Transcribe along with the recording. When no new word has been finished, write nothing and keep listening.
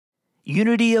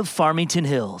Unity of Farmington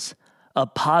Hills, a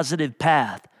positive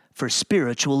path for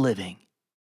spiritual living.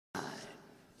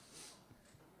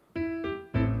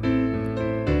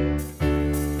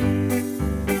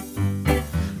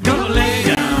 Gonna lay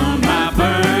down my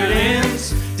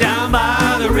burdens down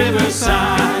by the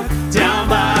riverside, down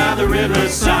by the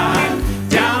riverside,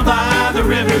 down by the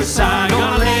riverside.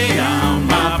 Gonna lay down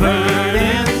my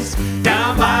burdens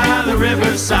down by the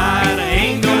riverside. I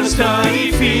ain't gonna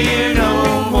study fear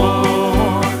no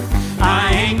more.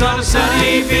 I ain't gonna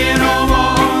study fear no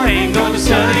more. Ain't gonna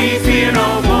study fear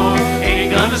no more.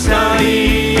 Ain't gonna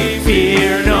study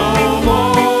fear no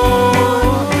more.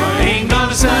 Ain't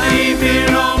gonna study fear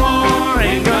no more.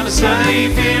 Ain't gonna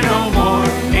study fear no more.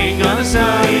 Ain't gonna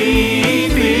study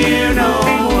fear no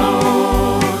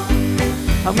more.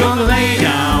 I'm gonna lay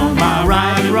down my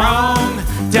right and wrong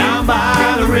down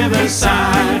by the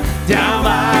riverside, down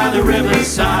by the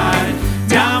riverside,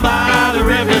 down by the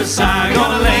riverside.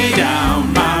 Gonna lay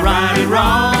down my right and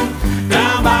wrong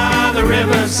down by the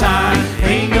riverside.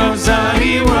 Ain't gonna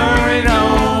study worry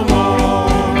no more.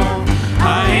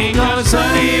 I ain't gonna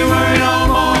study worry no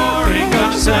more. Ain't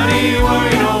gonna study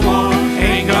worry no more.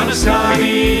 Ain't gonna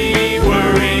study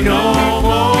worry no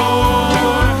more.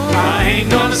 I ain't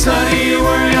gonna study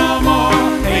worry no more.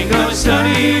 Ain't gonna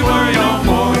study worry no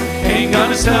more. Ain't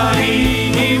gonna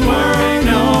study worry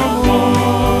no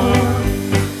more.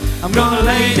 I'm gonna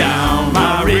lay down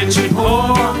my rich and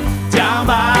poor down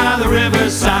by the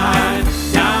riverside,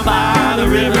 down by the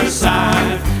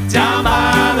riverside, down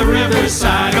by the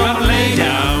riverside. Gonna lay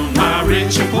down my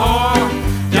rich and poor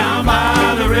down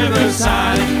by the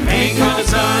riverside. Ain't gonna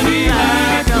study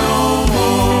like no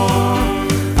more.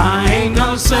 I ain't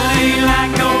gonna study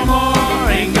like no more.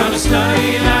 Ain't gonna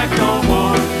study like no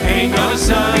more. Ain't gonna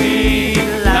study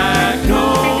like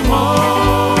no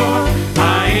more.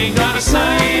 I ain't gonna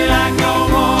study like no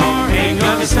more. Ain't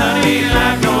gonna study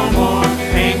like no more.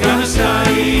 Ain't gonna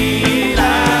study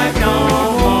like no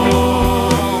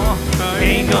more.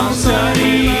 Ain't gonna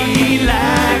study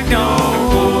like no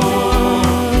more.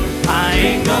 I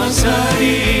ain't gonna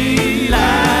study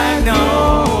like no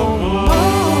more.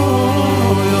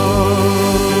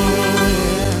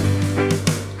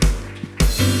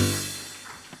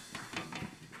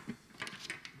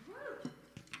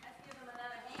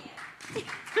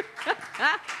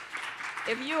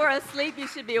 If you are asleep, you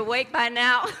should be awake by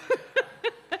now.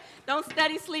 Don't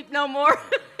study sleep no more.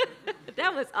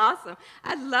 That was awesome.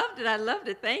 I loved it. I loved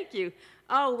it. Thank you.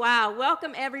 Oh, wow.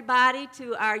 Welcome, everybody,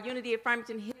 to our Unity of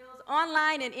Farmington Hills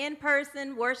online and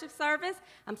in-person worship service.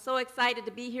 I'm so excited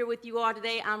to be here with you all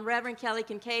today. I'm Reverend Kelly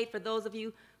Kincaid, for those of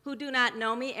you who do not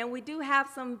know me, and we do have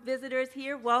some visitors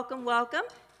here. Welcome, welcome.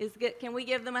 Can we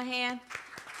give them a hand?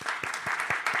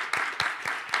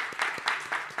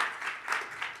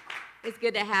 It's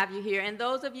good to have you here. And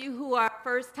those of you who are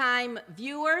first-time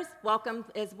viewers, welcome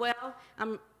as well.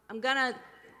 I'm going to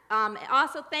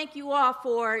also thank you all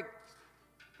for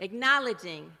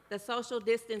acknowledging the social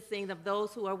distancing of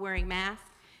those who are wearing masks.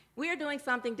 We are doing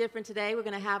something different today. We're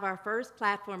going to have our first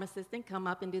platform assistant come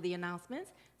up and do the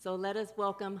announcements. So let us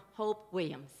welcome Hope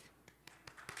Williams.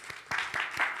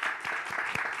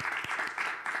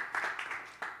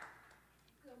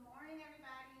 Good morning,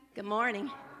 everybody. Good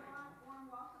morning. Warm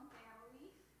welcome,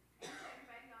 family, and to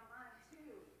everybody online,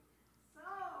 too. So,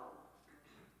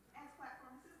 as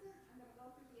platform assistant, I'm going to go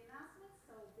through the announcements,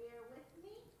 so bear with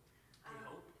me.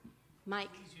 Mike.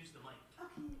 Please use the mic.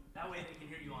 Okay. That way they can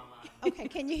hear you online. Okay,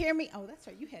 can you hear me? Oh, that's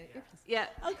right, you had it. Yeah.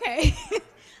 Okay.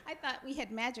 I thought we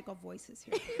had magical voices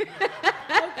here.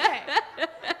 Okay.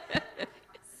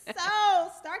 So,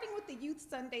 starting with the Youth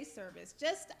Sunday service,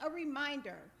 just a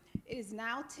reminder, it is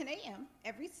now 10 a.m.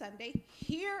 every Sunday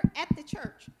here at the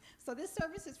church. So this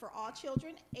service is for all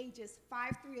children ages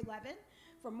 5 through 11.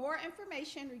 For more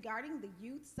information regarding the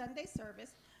Youth Sunday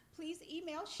service, please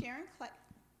email Sharon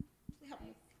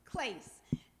Clace.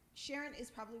 Sharon is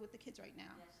probably with the kids right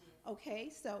now. Yes, she is. Okay,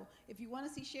 so if you want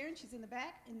to see Sharon, she's in the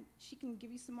back, and she can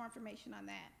give you some more information on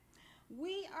that.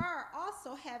 We are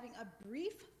also having a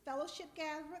brief fellowship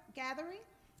gathering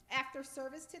after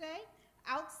service today,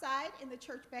 outside in the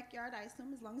church backyard, I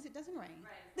assume, as long as it doesn't rain.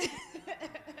 Right.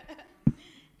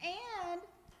 And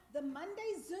the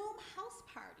Monday Zoom house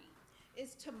party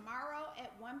is tomorrow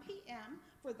at 1 p.m.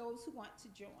 for those who want to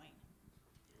join.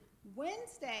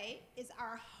 Wednesday is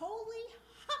our Holy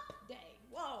Hump Day.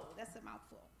 Whoa, that's a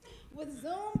mouthful. With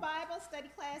Zoom Bible study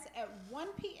class at 1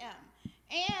 p.m.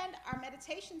 and our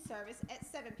meditation service at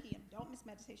 7 p.m. Don't miss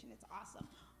meditation, it's awesome.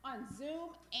 On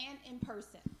Zoom and in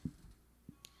person.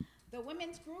 The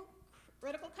women's group,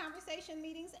 critical conversation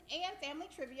meetings, and family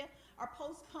trivia are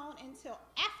postponed until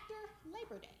after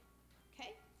Labor Day.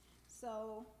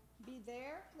 So be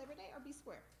there, Labor Day, or be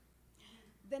square.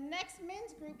 The next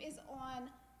men's group is on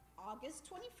August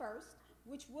 21st,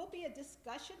 which will be a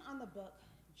discussion on the book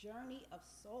Journey of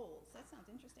Souls. That sounds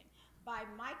interesting. By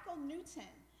Michael Newton.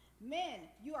 Men,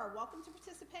 you are welcome to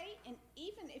participate, and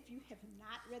even if you have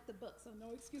not read the book, so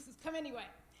no excuses, come anyway.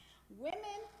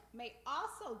 Women may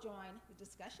also join the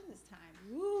discussion this time.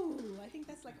 Ooh, I think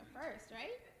that's like a first,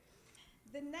 right?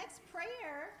 The next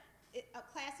prayer, a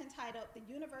class entitled The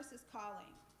Universe is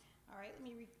Calling. All right, let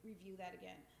me review that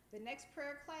again. The next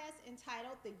prayer class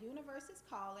entitled The Universe is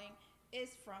Calling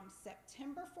is from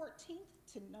September 14th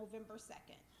to November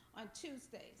 2nd on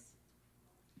Tuesdays.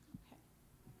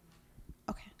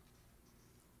 Okay.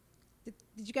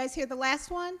 Did you guys hear the last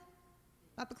one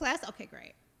about the class? Okay,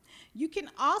 great. You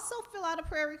can also fill out a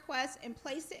prayer request and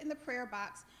place it in the prayer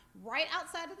box right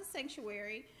outside of the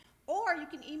sanctuary, or you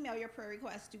can email your prayer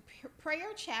request to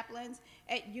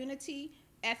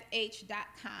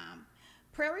prayerchaplains@unityfh.com.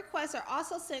 Prayer requests are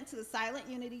also sent to the Silent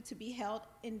Unity to be held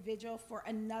in vigil for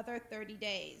another 30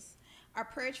 days. Our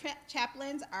prayer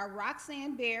chaplains are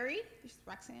Roxanne Berry. Is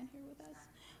Roxanne here with us?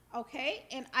 Okay,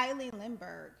 and Eileen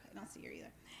Lindbergh. I don't see her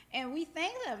either. And we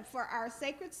thank them for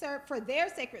their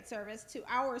sacred service to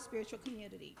our spiritual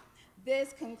community.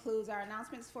 This concludes our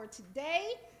announcements for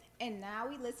today. And now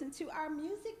we listen to our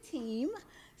music team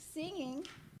singing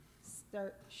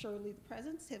Surely the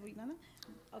Presence. Have we done it?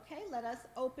 Okay, let us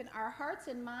open our hearts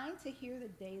and minds to hear the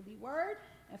daily word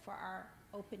and for our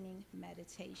opening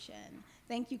meditation.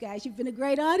 Thank you, guys. You've been a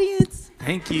great audience.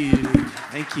 Thank you.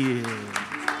 Thank you.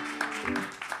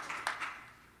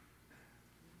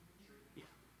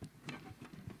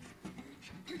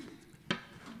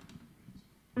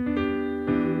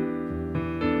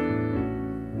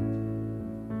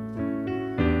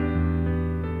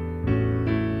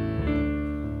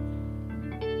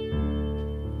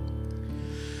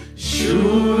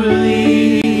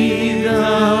 Surely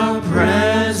the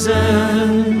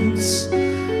presence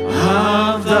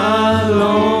of the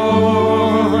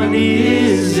Lord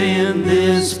is in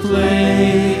this place.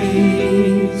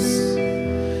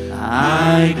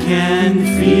 I can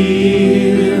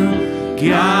feel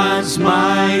God's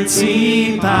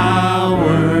mighty power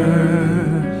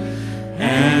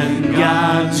and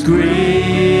God's grace.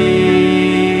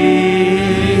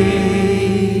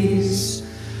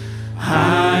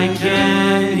 I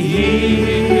can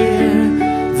hear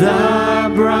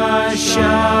the brush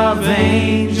of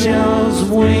angels'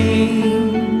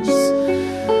 wings.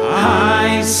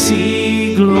 I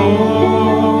see glory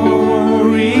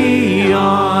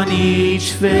on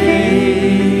each face.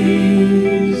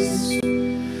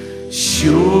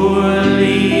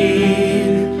 Surely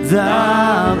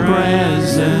the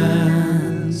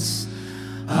presence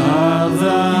of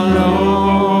the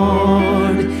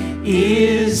Lord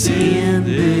is in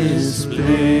this place.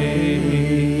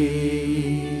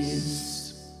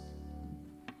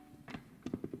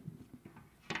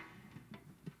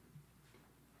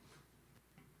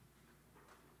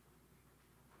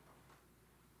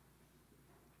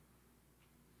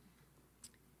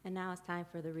 And now it's time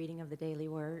for the reading of the daily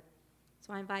word.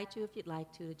 So I invite you, if you'd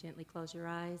like to gently close your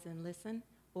eyes and listen,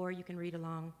 or you can read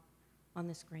along on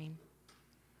the screen.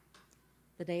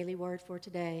 The daily word for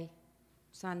today,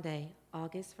 Sunday,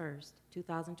 August 1st,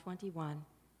 2021,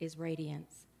 is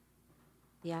radiance.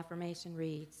 The affirmation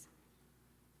reads,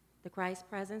 "The Christ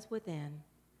presence within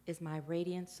is my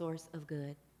radiant source of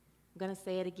good." I'm going to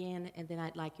say it again, and then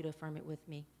I'd like you to affirm it with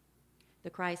me. The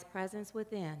Christ presence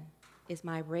within is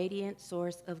my radiant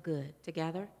source of good.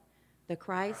 Together, the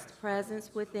Christ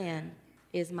presence within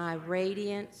is my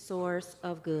radiant source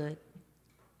of good.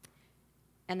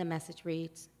 And the message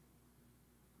reads,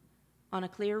 on a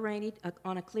clear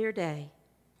day,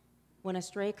 when a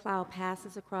stray cloud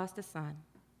passes across the sun,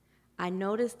 I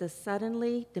notice the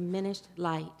suddenly diminished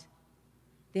light.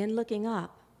 Then looking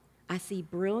up, I see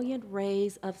brilliant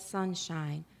rays of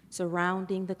sunshine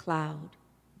surrounding the cloud.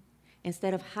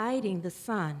 Instead of hiding the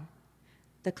sun,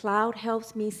 the cloud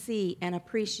helps me see and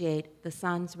appreciate the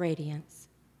sun's radiance.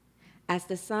 As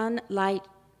the sun lights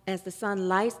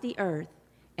the earth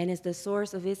and is the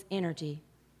source of its energy,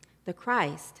 the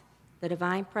Christ, the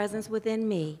divine presence within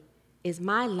me, is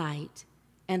my light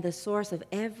and the source of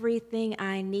everything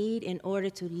I need in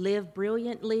order to live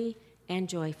brilliantly and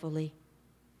joyfully.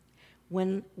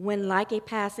 When like a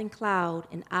passing cloud,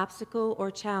 an obstacle or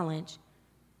challenge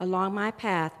along my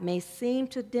path may seem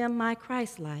to dim my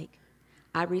Christ-like,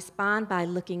 I respond by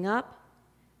looking up,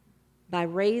 by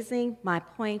raising my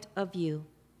point of view.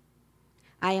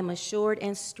 I am assured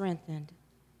and strengthened,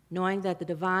 knowing that the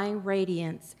divine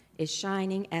radiance is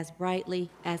shining as brightly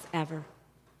as ever.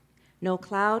 No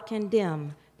cloud can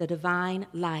dim the divine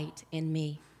light in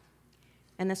me.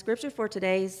 And the scripture for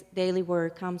today's daily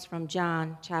word comes from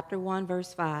John chapter 1,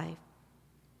 verse 5.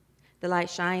 The light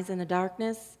shines in the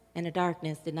darkness, and the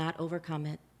darkness did not overcome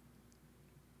it.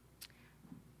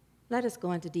 Let us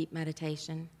go into deep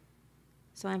meditation.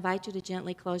 So I invite you to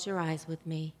gently close your eyes with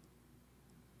me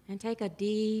and take a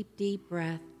deep, deep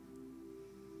breath.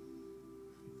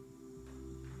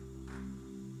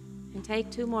 And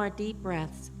take 2 more deep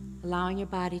breaths, allowing your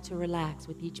body to relax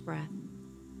with each breath.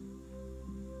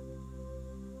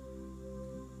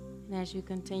 And as you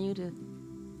continue to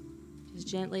just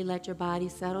gently let your body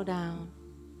settle down,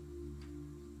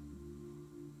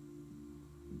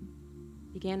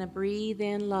 begin to breathe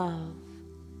in love.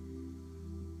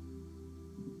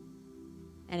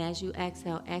 And as you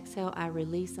exhale, exhale, I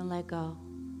release and let go.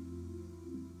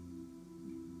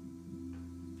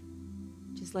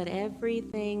 Just let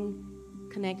everything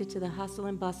connected to the hustle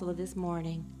and bustle of this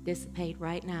morning dissipate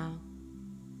right now.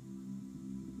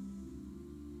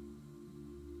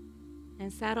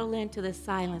 And settle into the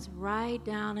silence right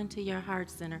down into your heart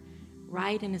center,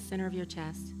 right in the center of your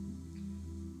chest.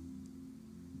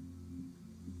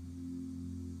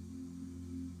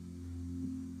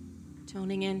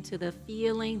 Tuning into the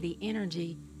feeling, the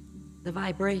energy, the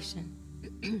vibration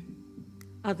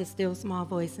of the still small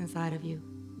voice inside of you.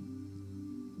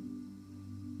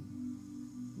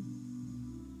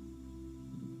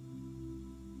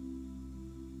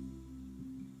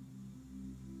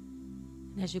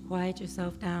 And as you quiet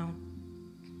yourself down,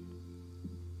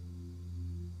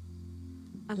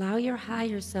 allow your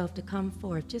higher self to come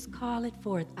forth. Just call it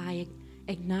forth. I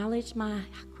acknowledge my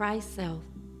Christ self,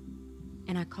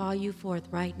 and I call you forth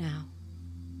right now.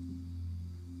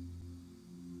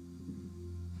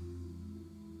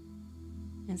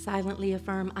 And silently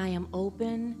affirm, I am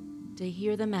open to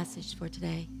hear the message for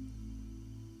today.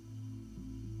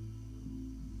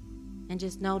 And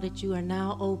just know that you are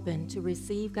now open to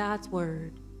receive God's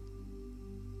word,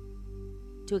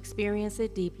 to experience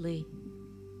it deeply,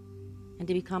 and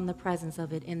to become the presence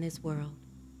of it in this world.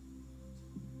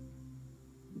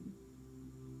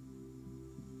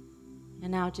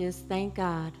 And now just thank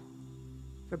God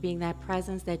for being that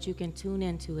presence that you can tune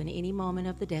into in any moment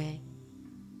of the day.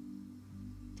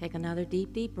 Take another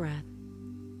deep, deep breath.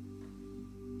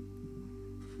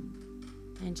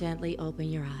 And gently open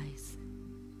your eyes.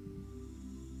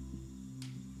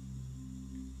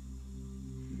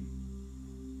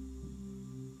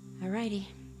 All righty.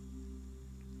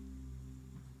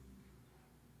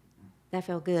 That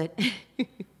felt good.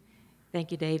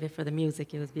 Thank you, David, for the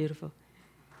music. It was beautiful.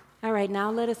 All right,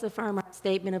 now let us affirm our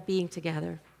statement of being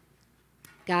together.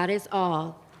 God is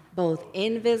all, both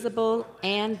invisible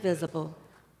and visible.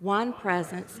 One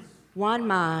presence, one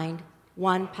mind,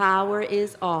 one power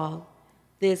is all.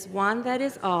 This one that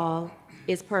is all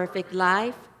is perfect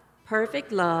life,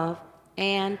 perfect love,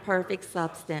 and perfect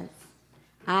substance.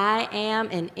 I am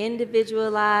an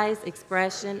individualized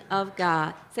expression of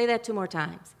God. Say that 2 more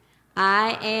times.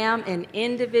 I am an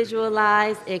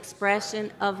individualized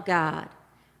expression of God.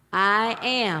 I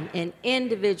am an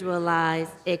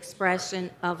individualized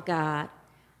expression of God.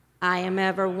 I am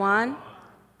ever one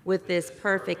with this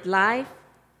perfect life,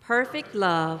 perfect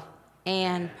love,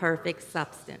 and perfect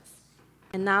substance.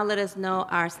 And now let us know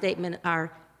our statement,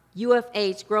 our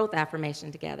UFH growth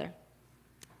affirmation together.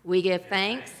 We give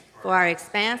thanks for our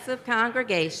expansive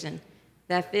congregation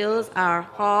that fills our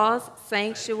halls,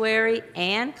 sanctuary,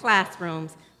 and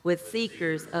classrooms with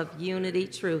seekers of unity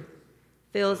truth,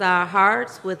 fills our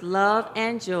hearts with love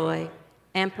and joy,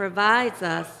 and provides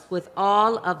us with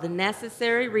all of the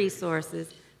necessary resources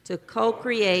to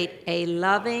co-create a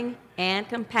loving and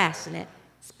compassionate,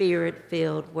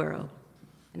 spirit-filled world.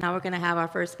 And now we're going to have our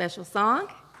first special song,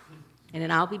 and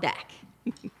then I'll be back.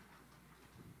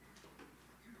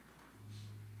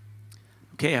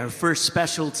 Okay, our first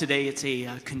special today, it's a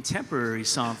contemporary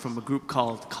song from a group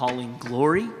called Calling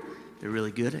Glory. They're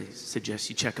really good. I suggest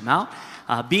you check them out.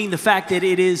 Being the fact that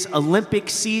it is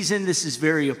Olympic season, this is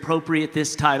very appropriate,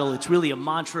 this title. It's really a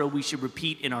mantra we should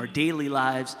repeat in our daily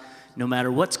lives. No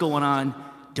matter what's going on,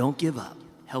 don't give up.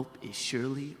 Help is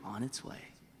surely on its way.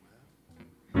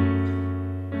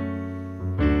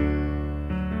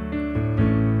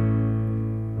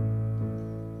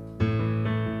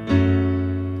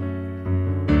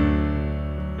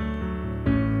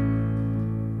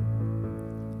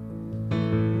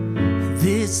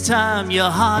 This time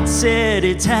your heart said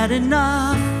it's had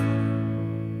enough.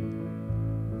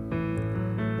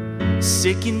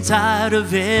 Sick and tired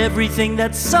of everything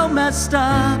that's so messed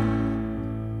up.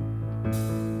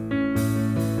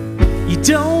 You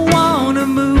don't want to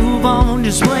move on,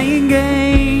 just playing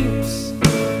games.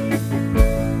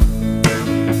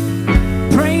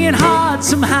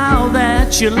 somehow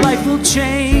that your life will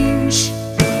change.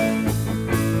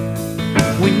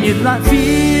 When you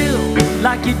feel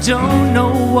like you don't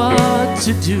know what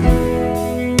to do,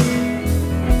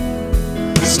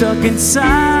 stuck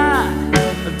inside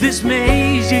of this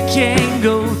maze you can't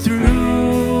go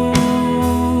through.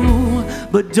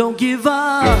 But don't give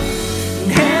up,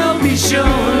 and help me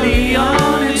surely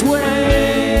on its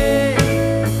way.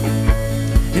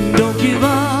 And don't give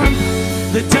up,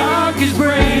 the dark is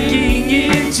breaking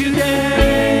in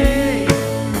today.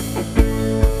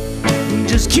 And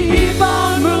just keep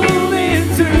on moving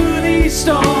through these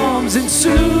storms, and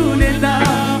soon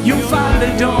enough you'll find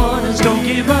the dawn. Don't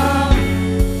give up,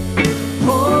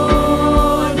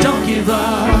 oh, don't give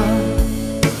up.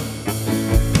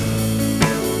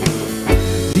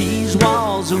 These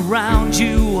walls around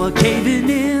you are caving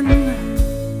in,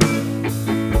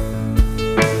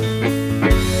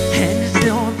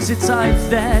 it's life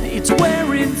that it's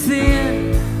wearing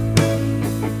thin.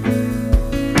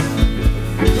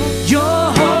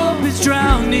 Your hope is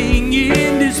drowning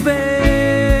in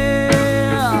despair.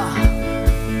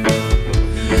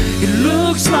 It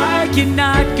looks like you're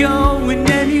not going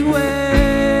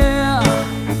anywhere.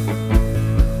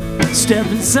 Step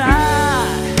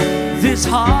inside this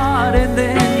heart and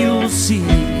then you'll see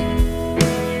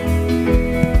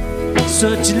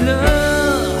such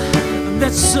love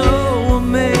that's so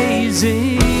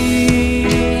amazing.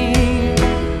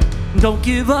 Don't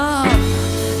give up,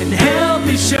 and help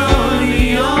me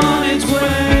surely on its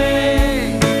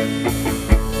way.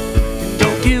 And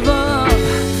don't give up,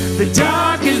 the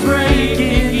dark is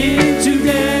breaking in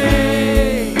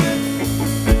today.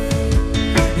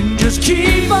 And just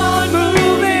keep on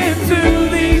moving through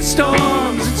these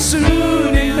storms, and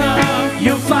soon enough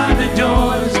you'll find the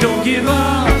doors. Don't give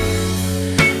up,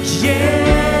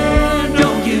 yeah,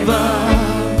 don't give up.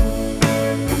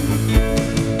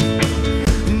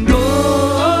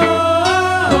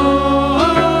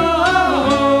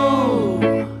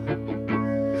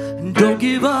 Don't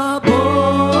give up, oh,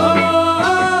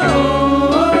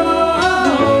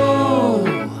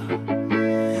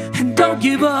 and don't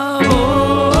give up,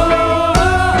 oh,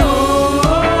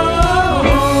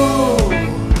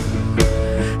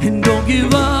 and don't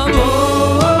give up, oh,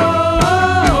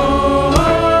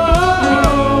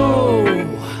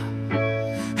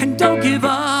 and don't give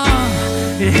up,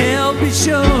 and help me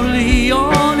surely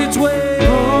on its way.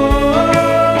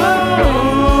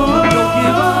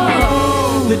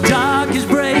 The dark is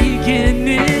breaking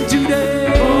in today.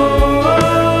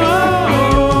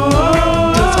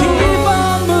 Just keep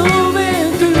on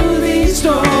moving through these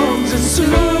storms, and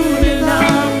soon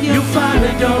enough you'll find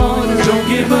the dawn. Don't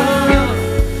give up,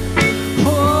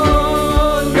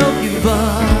 oh, don't give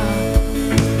up,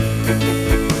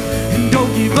 and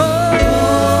don't give up,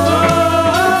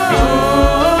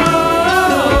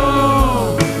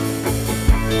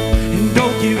 and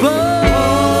don't give up.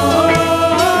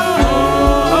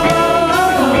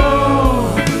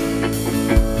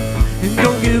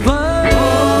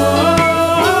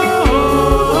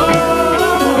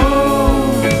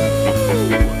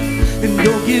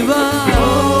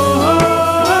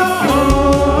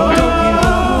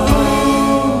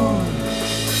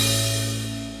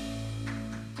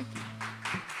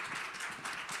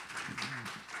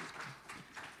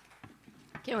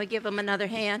 Can we give them another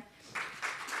hand?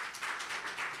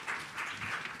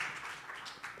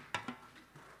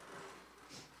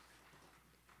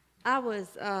 I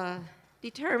was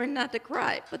determined not to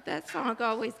cry, but that song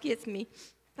always gets me.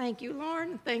 Thank you,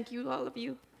 Lauren. Thank you, all of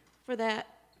you, for that.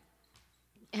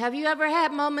 Have you ever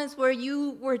had moments where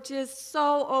you were just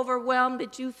so overwhelmed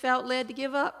that you felt led to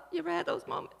give up? You ever had those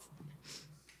moments?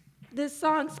 This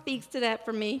song speaks to that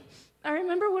for me. I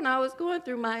remember when I was going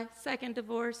through my second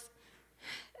divorce.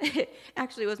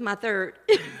 Actually, it was my third.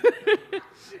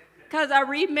 Because I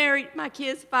remarried my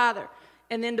kid's father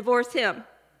and then divorced him.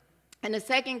 And the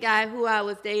second guy who I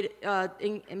was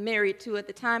married to at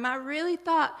the time, I really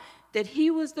thought that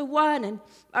he was the one, and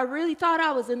I really thought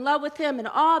I was in love with him and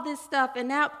all this stuff,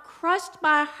 and that crushed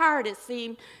my heart, it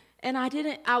seemed. And I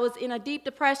was in a deep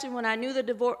depression when I knew the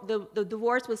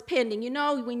divorce was pending. You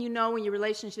know when your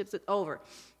relationship's over.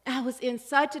 I was in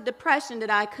such a depression that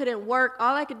I couldn't work.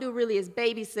 All I could do really is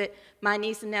babysit my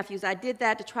niece and nephews. I did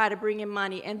that to try to bring in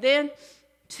money. And then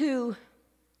to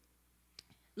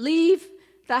leave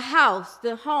the house,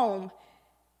 the home,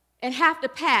 and have to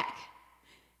pack.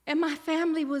 And my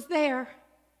family was there.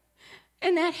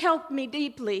 And that helped me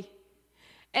deeply.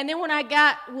 And then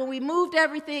when we moved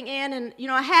everything in, and,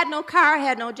 I had no car, I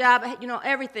had no job,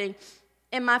 everything.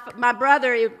 And my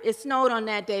brother, it snowed on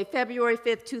that day, February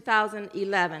 5th,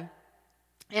 2011.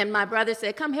 And my brother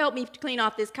said, come help me clean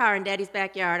off this car in Daddy's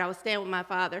backyard. I was staying with my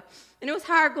father. And it was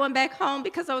hard going back home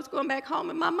because I was going back home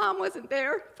and my mom wasn't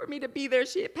there for me to be there.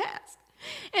 She had passed.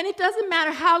 And it doesn't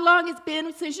matter how long it's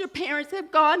been since your parents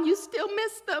have gone, you still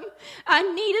miss them. I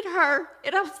needed her.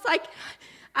 And I was like,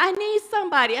 I need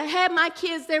somebody. I had my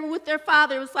kids there with their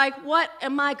father. It was like, what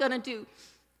am I going to do?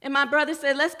 And my brother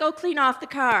said, let's go clean off the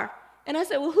car. And I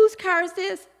said, well, whose car is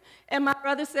this? And my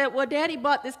brother said, well, Daddy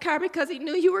bought this car because he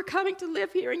knew you were coming to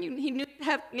live here and he knew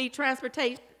you'd need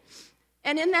transportation.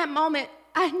 And in that moment,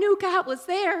 I knew God was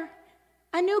there.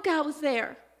 I knew God was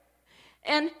there.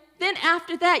 And then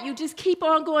after that, you just keep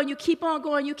on going, you keep on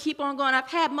going, you keep on going. I've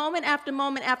had moment after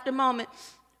moment after moment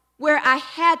where I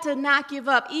had to not give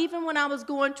up, even when I was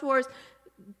going towards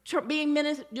being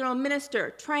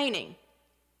minister, training.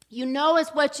 You know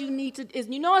it's what you need to,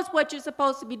 you know it's what you're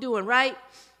supposed to be doing, right?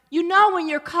 You know when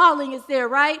your calling is there,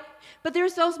 right? But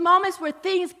there's those moments where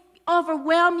things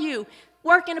overwhelm you,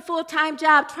 working a full-time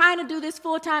job, trying to do this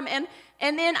full-time, and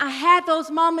then I had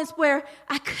those moments where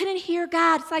I couldn't hear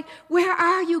God. It's like, where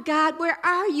are you, God? Where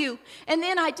are you? And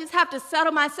then I just have to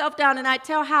settle myself down, and I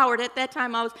tell Howard, at that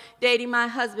time I was dating my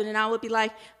husband, and I would be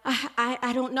like,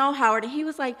 I don't know, Howard. And he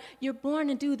was like, you're born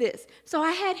to do this. So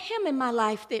I had him in my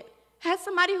life there. Had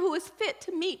somebody who was fit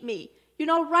to meet me, you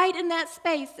know, right in that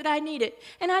space that I needed.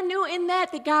 And I knew in that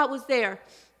God was there.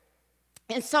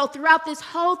 And so throughout this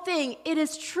whole thing, it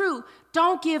is true.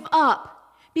 Don't give up.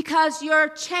 Because your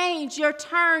change, your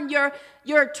turn,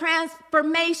 your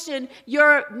transformation,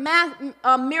 your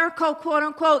miracle, quote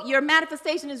unquote, your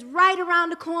manifestation is right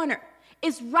around the corner.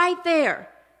 It's right there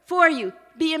for you.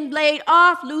 Being laid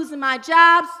off, losing my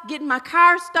jobs, getting my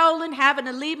car stolen, having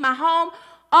to leave my home,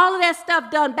 all of that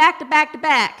stuff done back to back to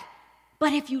back.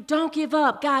 But if you don't give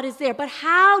up, God is there. But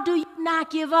how do you not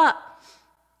give up?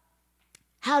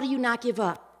 How do you not give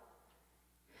up?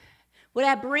 Well,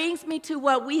 that brings me to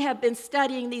what we have been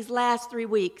studying these last 3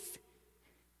 weeks,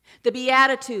 the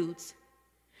Beatitudes,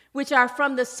 which are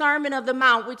from the Sermon of the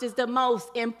Mount, which is the most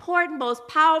important, most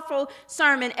powerful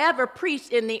sermon ever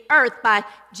preached in the earth by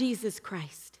Jesus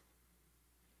Christ.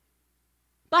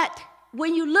 But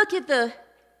when you look at the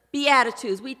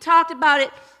Beatitudes, we talked about it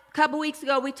a couple weeks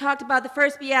ago. We talked about the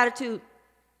first Beatitude,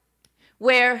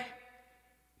 where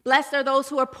blessed are those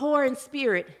who are poor in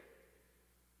spirit,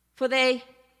 for they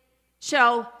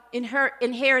shall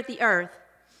inherit the earth.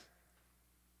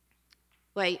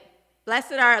 Wait,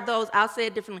 blessed are those, I'll say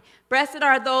it differently. Blessed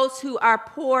are those who are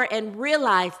poor and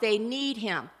realize they need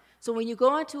him. So when you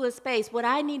go into a space, what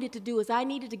I needed to do is I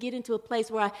needed to get into a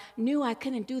place where I knew I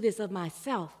couldn't do this of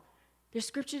myself. There's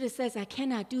scripture that says I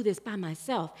cannot do this by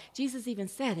myself. Jesus even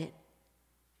said it.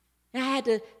 And I had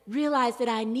to realize that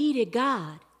I needed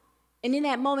God. And in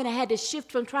that moment, I had to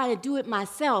shift from trying to do it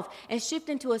myself and shift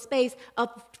into a space of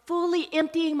fully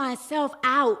emptying myself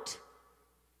out,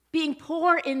 being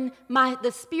poor in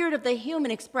the spirit of the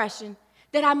human expression,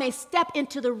 that I may step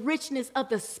into the richness of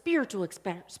the spiritual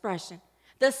expression,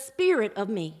 the spirit of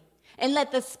me, and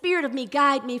let the spirit of me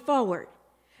guide me forward.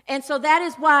 And so that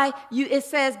is why it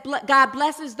says God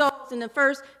blesses those in the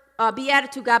first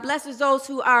Beatitude. God blesses those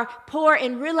who are poor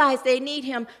and realize they need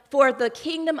him, for the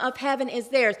kingdom of heaven is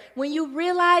theirs. When you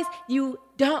realize you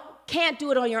can't do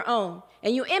it on your own,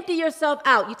 and you empty yourself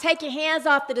out, you take your hands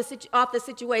off the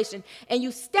situation, and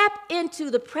you step into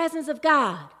the presence of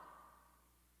God,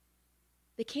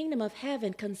 the kingdom of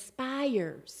heaven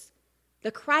conspires. The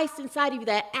Christ inside of you,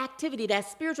 that activity, that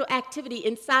spiritual activity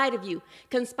inside of you,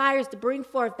 conspires to bring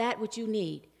forth that which you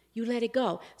need. You let it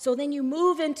go. So then you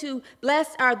move into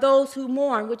blessed are those who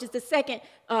mourn, which is the second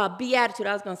beatitude.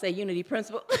 I was going to say unity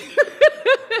principle.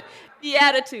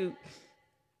 Beatitude.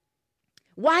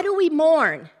 Why do we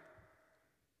mourn?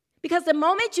 Because the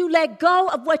moment you let go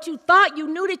of what you thought you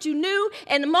knew that you knew,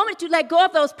 and the moment you let go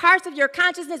of those parts of your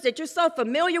consciousness that you're so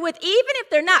familiar with, even if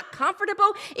they're not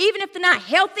comfortable, even if they're not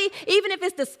healthy, even if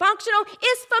it's dysfunctional,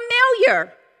 it's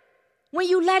familiar. When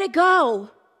you let it go,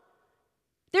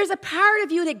 there's a part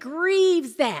of you that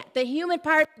grieves that. The human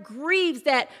part grieves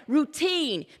that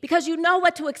routine because you know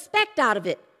what to expect out of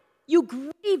it. You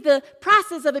grieve the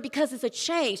process of it because it's a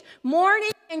change.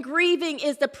 Mourning and grieving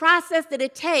is the process that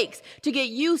it takes to get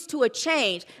used to a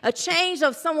change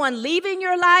of someone leaving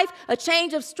your life, a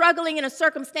change of struggling in a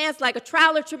circumstance like a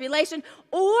trial or tribulation,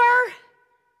 or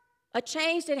a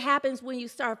change that happens when you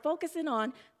start focusing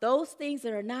on those things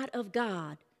that are not of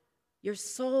God. Your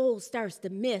soul starts to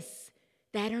miss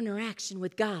that interaction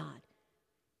with God.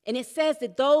 And it says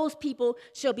that those people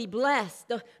shall be blessed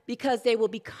because they will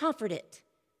be comforted.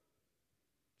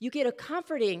 You get a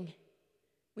comforting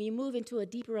when you move into a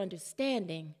deeper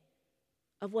understanding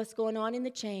of what's going on in the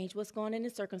change, what's going on in the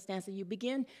circumstances, you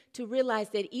begin to realize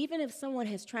that even if someone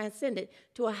has transcended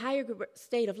to a higher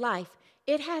state of life,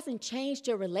 it hasn't changed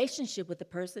your relationship with the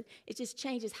person. It just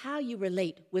changes how you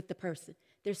relate with the person.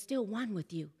 They're still one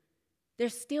with you. They're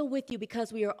still with you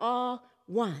because we are all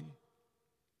one.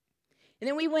 And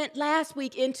then we went last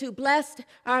week into blessed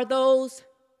are those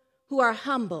who are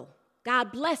humble.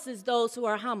 God blesses those who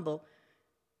are humble,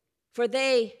 for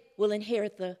they will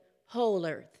inherit the whole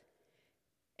earth.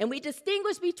 And we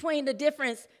distinguish between the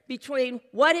difference between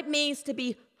what it means to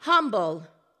be humble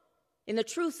in the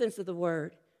true sense of the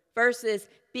word versus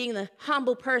being the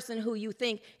humble person who you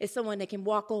think is someone that can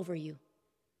walk over you.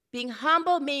 Being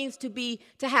humble means to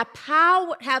have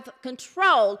power, have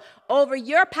control over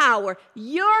your power,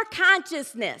 your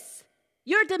consciousness,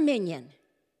 your dominion.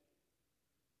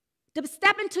 To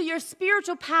step into your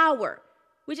spiritual power,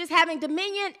 which is having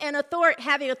dominion and authority,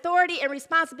 having authority and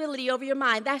responsibility over your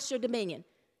mind. That's your dominion.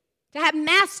 To have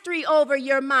mastery over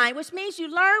your mind, which means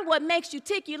you learn what makes you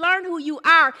tick. You learn who you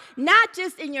are, not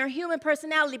just in your human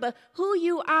personality, but who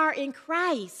you are in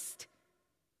Christ.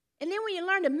 And then when you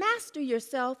learn to master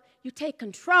yourself, you take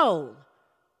control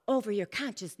over your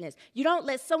consciousness. You don't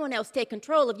let someone else take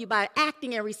control of you by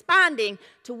acting and responding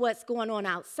to what's going on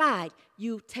outside.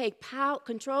 You take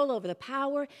control over the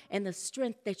power and the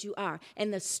strength that you are.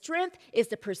 And the strength is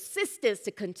the persistence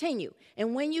to continue.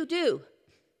 And when you do,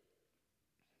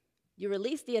 you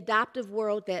release the adoptive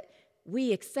world that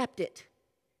we accepted.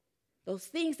 Those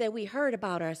things that we heard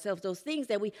about ourselves, those things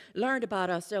that we learned about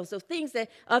ourselves, those things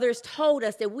that others told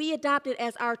us that we adopted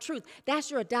as our truth. That's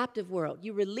your adoptive world.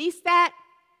 You release that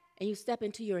and you step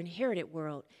into your inherited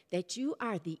world, that you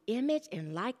are the image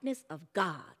and likeness of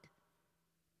God.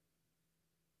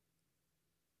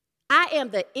 I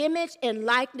am the image and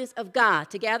likeness of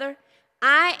God. Together?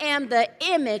 I am the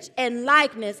image and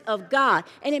likeness of God.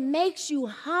 And it makes you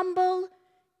humble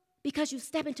because you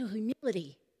step into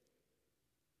humility.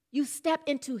 You step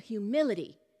into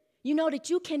humility. You know that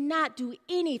you cannot do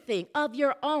anything of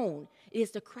your own. It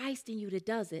is the Christ in you that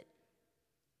does it.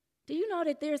 Do you know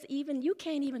that you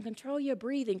can't even control your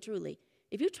breathing truly?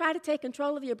 If you try to take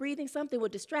control of your breathing, something will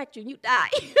distract you and you die.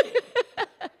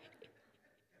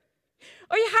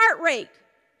 Or your heart rate,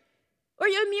 or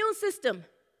your immune system.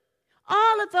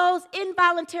 All of those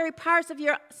involuntary parts of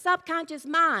your subconscious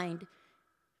mind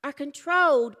are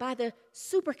controlled by the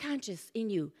superconscious in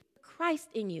you, Christ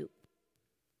in you.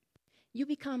 You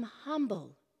become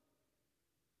humble,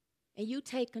 and you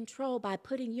take control by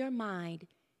putting your mind,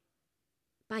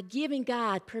 by giving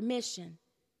God permission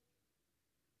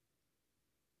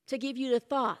to give you the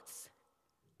thoughts,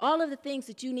 all of the things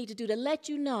that you need to do to let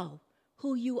you know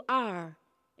who you are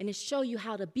and to show you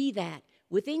how to be that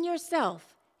within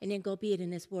yourself and then go be it in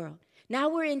this world. Now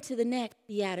we're into the next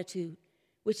beatitude,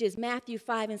 which is Matthew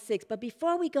 5 and 6. But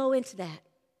before we go into that,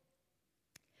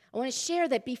 I want to share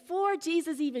that before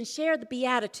Jesus even shared the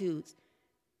Beatitudes,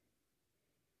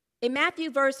 in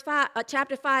Matthew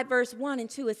chapter 5, verse 1 and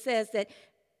 2, it says that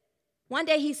one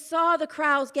day he saw the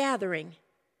crowds gathering.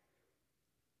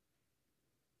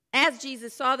 As he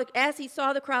saw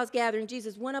the crowds gathering,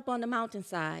 Jesus went up on the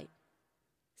mountainside,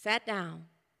 sat down.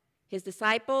 His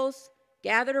disciples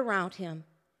gathered around him,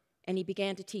 and he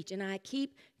began to teach. And I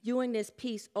keep doing this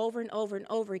piece over and over and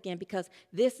over again because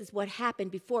this is what happened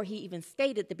before he even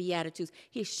stated the Beatitudes.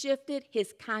 He shifted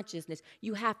his consciousness.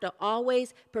 You have to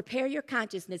always prepare your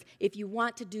consciousness if you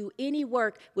want to do any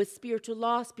work with spiritual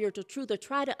law, spiritual truth, or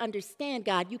try to understand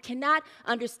God. You cannot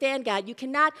understand God. You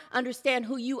cannot understand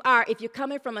who you are if you're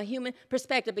coming from a human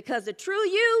perspective, because the true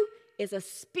you is a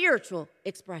spiritual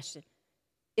expression.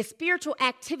 It's spiritual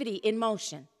activity in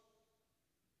motion.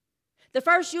 The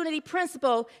first unity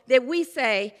principle that we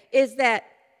say is that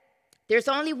there's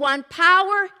only one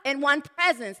power and one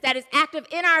presence that is active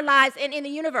in our lives and in the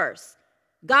universe.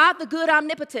 God, the good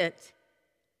omnipotent.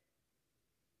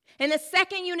 And the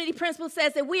second unity principle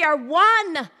says that we are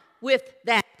one with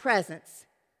that presence.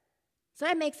 So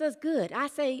that makes us good. I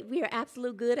say we are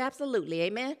absolute good, absolutely.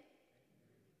 Amen?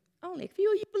 Only a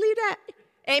few of you believe that.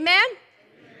 Amen? Amen.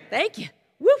 Thank you.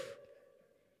 Woof.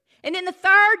 And then the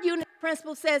third unity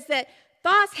principle says that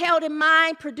thoughts held in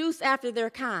mind produce after their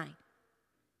kind.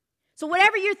 So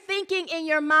whatever you're thinking in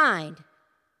your mind,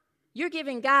 you're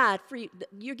giving God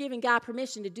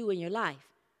permission to do in your life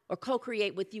or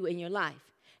co-create with you in your life.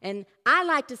 And I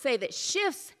like to say that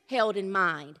shifts held in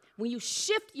mind, when you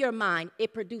shift your mind,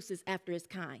 it produces after its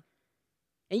kind.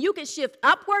 And you can shift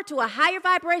upward to a higher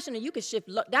vibration, or you can shift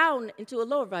down into a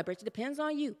lower vibration. It depends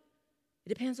on you. It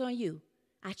depends on you.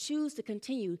 I choose to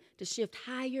continue to shift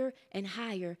higher and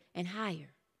higher and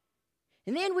higher.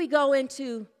 And then we go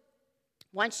into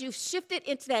once you've shifted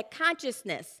into that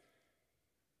consciousness,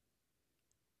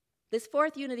 this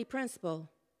fourth unity principle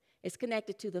is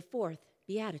connected to the fourth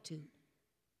beatitude.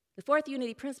 The fourth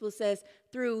unity principle says,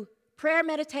 through prayer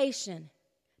meditation,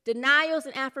 denials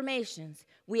and affirmations,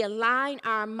 we align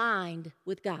our mind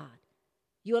with God.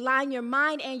 You align your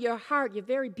mind and your heart, your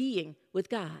very being, with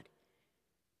God.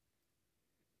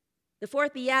 The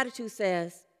fourth beatitude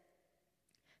says,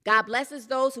 God blesses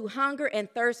those who hunger and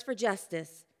thirst for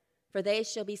justice, for they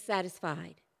shall be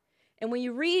satisfied. And when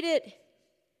you read it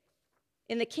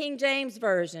in the King James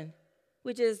Version,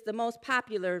 which is the most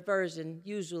popular version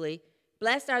usually,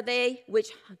 blessed are they which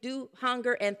do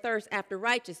hunger and thirst after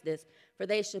righteousness, for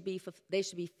they shall be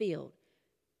filled.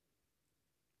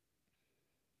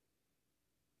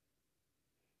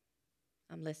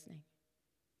 I'm listening.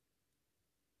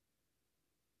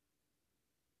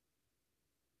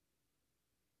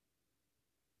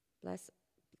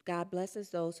 God blesses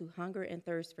those who hunger and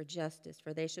thirst for justice,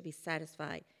 for they shall be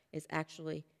satisfied, is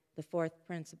actually the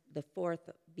fourth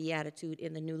beatitude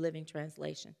in the New Living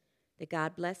Translation. That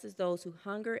God blesses those who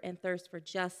hunger and thirst for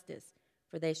justice,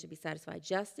 for they shall be satisfied.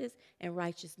 Justice and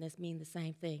righteousness mean the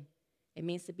same thing. It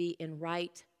means to be in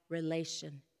right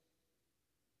relation.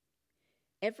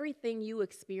 Everything you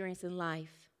experience in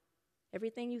life,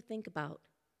 everything you think about,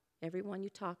 everyone you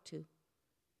talk to,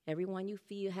 everyone you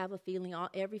feel, have a feeling,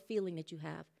 every feeling that you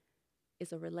have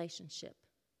is a relationship.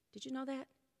 Did you know that?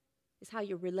 It's how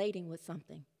you're relating with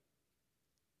something.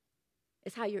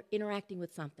 It's how you're interacting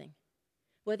with something.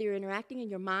 Whether you're interacting in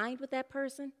your mind with that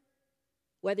person,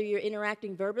 whether you're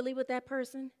interacting verbally with that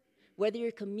person, whether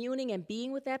you're communing and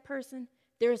being with that person,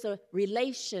 there's a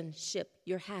relationship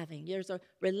you're having. There's a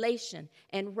relation.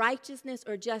 And righteousness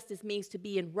or justice means to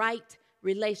be in right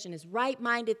relation. It's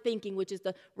right-minded thinking, which is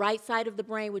the right side of the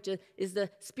brain, which is the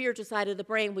spiritual side of the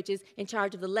brain, which is in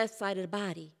charge of the left side of the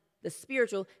body, the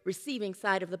spiritual receiving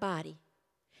side of the body.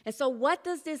 And so what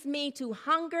does this mean to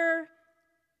hunger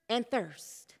and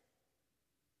thirst?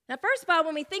 Now, first of all,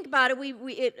 when we think about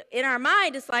it, in our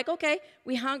mind, it's like, okay,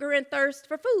 we hunger and thirst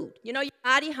for food. You know, your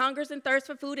body hungers and thirsts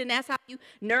for food, and that's how you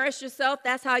nourish yourself.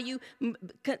 That's how you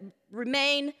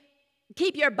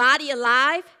keep your body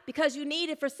alive, because you need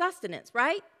it for sustenance,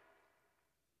 right?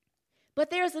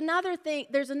 But there's another thing,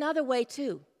 there's another way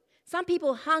too. Some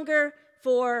people hunger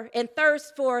for and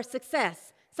thirst for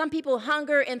success. Some people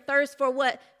hunger and thirst for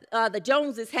what the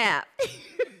Joneses have.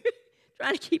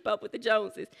 Trying to keep up with the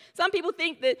Joneses. Some people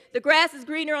think that the grass is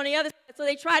greener on the other side, so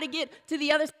they try to get to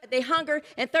the other side. They hunger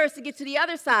and thirst to get to the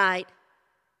other side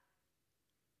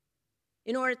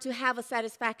in order to have a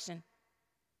satisfaction.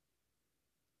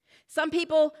 Some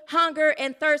people hunger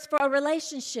and thirst for a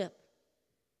relationship.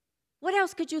 What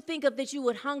else could you think of that you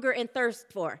would hunger and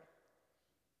thirst for?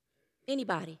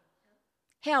 Anybody?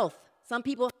 Health. Some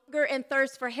people hunger and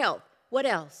thirst for health. What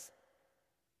else?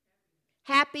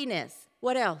 Happiness.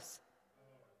 What else?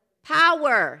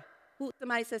 Power.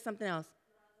 Somebody said something else.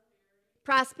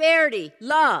 Prosperity,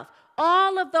 love.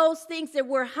 All of those things that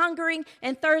we're hungering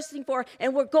and thirsting for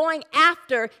and we're going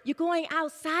after, you're going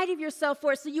outside of yourself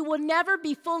for it, so you will never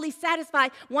be fully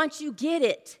satisfied once you get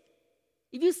it.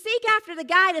 If you seek after the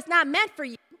guy that's not meant for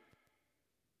you,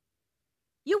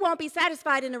 you won't be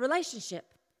satisfied in a relationship.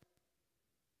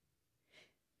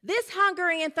 This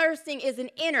hungering and thirsting is an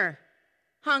inner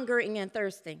hungering and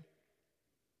thirsting.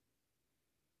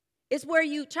 It's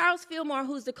where Charles Fillmore,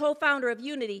 who's the co-founder of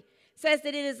Unity, says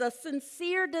that it is a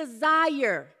sincere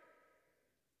desire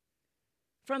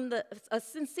for the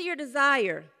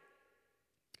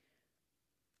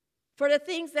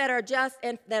things that are just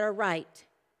and that are right.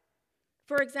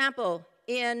 For example,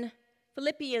 in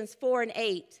Philippians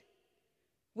 4:8,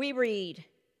 we read,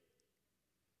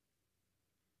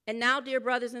 "And now, dear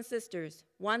brothers and sisters,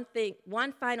 one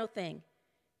final thing.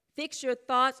 Fix your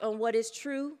thoughts on what is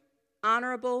true,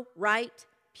 honorable, right,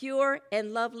 pure,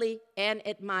 and lovely, and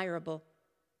admirable.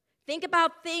 Think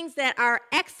about things that are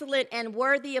excellent and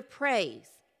worthy of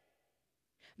praise."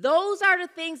 Those are the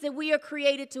things that we are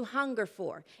created to hunger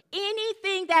for.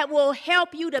 Anything that will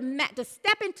help you to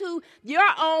step into your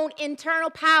own internal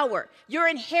power, your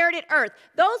inherited earth.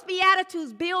 Those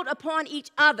Beatitudes build upon each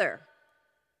other.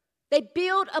 They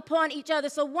build upon each other.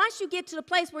 So once you get to the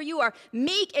place where you are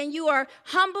meek and you are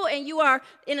humble and you are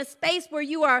in a space where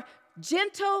you are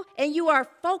gentle and you are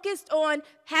focused on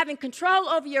having control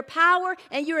over your power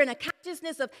and you're in a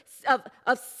consciousness of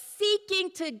seeking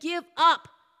to give up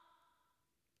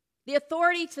the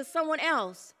authority to someone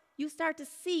else, you start to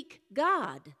seek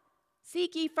God.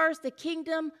 Seek ye first the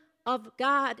kingdom of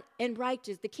God and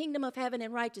righteousness, the kingdom of heaven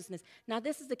and righteousness. Now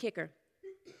this is the kicker.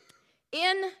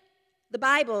 In the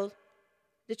Bible,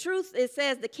 The truth, it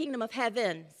says the kingdom of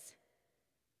heavens.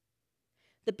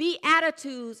 The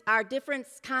Beatitudes are different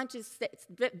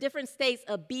states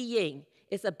of being.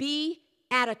 It's a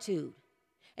beatitude.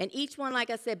 And each one, like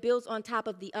I said, builds on top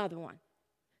of the other one.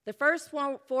 The first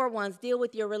four ones deal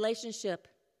with your relationship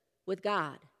with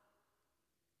God.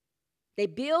 They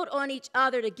build on each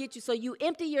other to get you. So you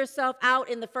empty yourself out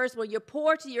in the first one. You're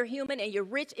poor to your human and you're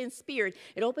rich in spirit.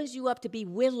 It opens you up to be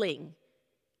willing.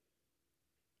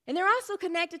 And they're also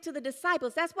connected to the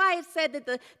disciples. That's why it said that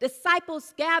the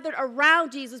disciples gathered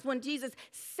around Jesus when Jesus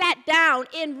sat down,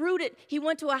 enrooted. He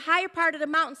went to a higher part of the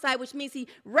mountainside, which means he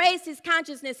raised his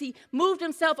consciousness. He moved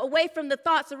himself away from the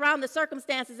thoughts around the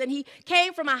circumstances, and he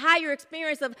came from a higher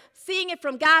experience of seeing it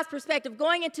from God's perspective,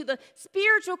 going into the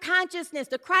spiritual consciousness,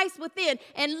 the Christ within,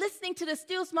 and listening to the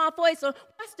still small voice. So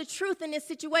what's the truth in this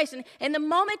situation? And the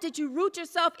moment that you root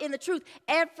yourself in the truth,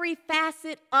 every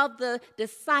facet of the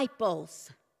disciples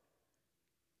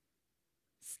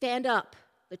stand up.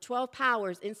 The 12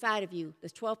 powers inside of you, the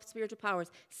 12 spiritual powers,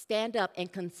 stand up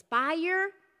and conspire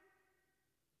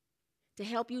to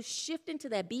help you shift into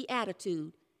that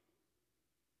beatitude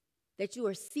that you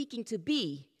are seeking to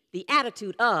be the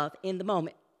attitude of in the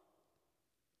moment.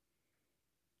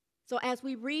 So as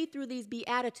we read through these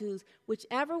beatitudes,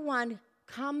 whichever one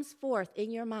comes forth in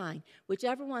your mind,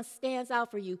 whichever one stands out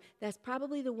for you, that's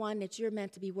probably the one that you're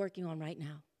meant to be working on right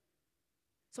now.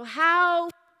 So how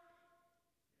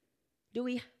do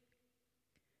we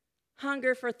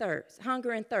hunger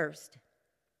and thirst?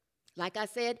 Like I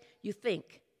said, you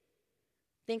think.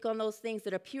 Think on those things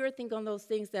that are pure. Think on those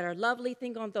things that are lovely.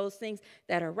 Think on those things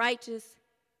that are righteous.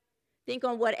 Think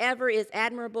on whatever is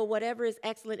admirable, whatever is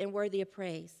excellent and worthy of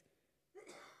praise.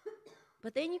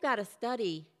 But then you got to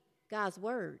study God's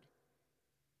word.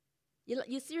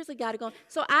 You seriously got to go.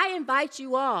 So I invite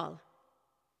you all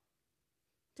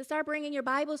to start bringing your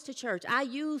Bibles to church. I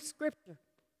use scripture.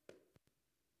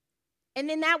 And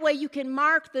then that way you can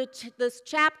mark the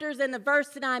chapters and the verse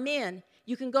that I'm in.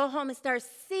 You can go home and start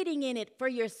sitting in it for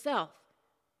yourself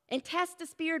and test the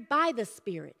Spirit by the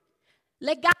Spirit.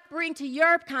 Let God bring to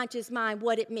your conscious mind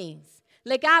what it means.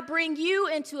 Let God bring you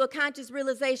into a conscious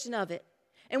realization of it.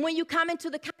 And when you come into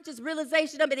the conscious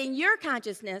realization of it in your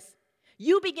consciousness,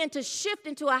 you begin to shift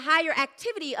into a higher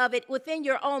activity of it within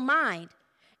your own mind.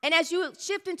 And as you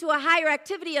shift into a higher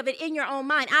activity of it in your own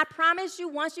mind, I promise you,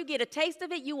 once you get a taste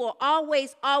of it, you will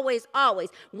always, always, always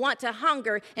want to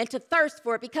hunger and to thirst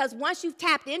for it. Because once you've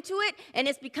tapped into it and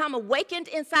it's become awakened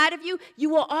inside of you,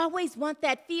 you will always want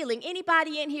that feeling.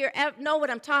 Anybody in here know what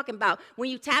I'm talking about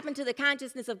when you tap into the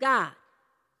consciousness of God?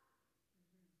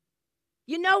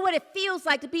 You know what it feels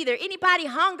like to be there. Anybody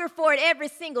hunger for it every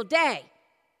single day?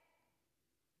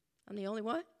 I'm the only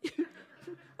one?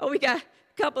 Oh, we got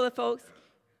a couple of folks.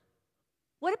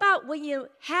 What about when you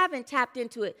haven't tapped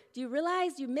into it? Do you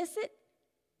realize you miss it?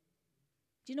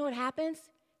 Do you know what happens?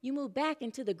 You move back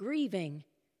into the grieving,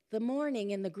 the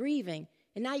mourning and the grieving.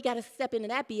 And now you got to step into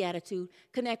that beatitude,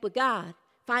 connect with God,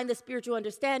 find the spiritual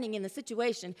understanding in the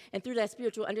situation, and through that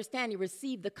spiritual understanding,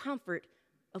 receive the comfort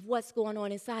of what's going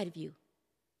on inside of you.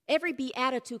 Every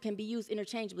beatitude can be used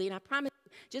interchangeably, and I promise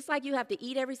you, just like you have to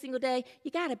eat every single day,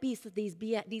 you got to be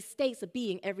these states of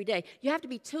being every day. You have to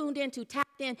be tuned into,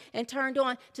 tapped in, and turned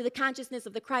on to the consciousness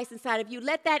of the Christ inside of you.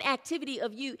 Let that activity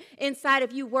of you inside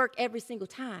of you work every single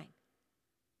time.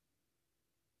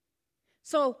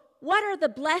 So, what are the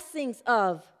blessings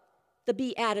of the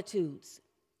beatitudes?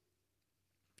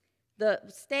 The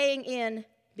staying in,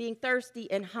 being thirsty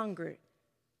and hungry.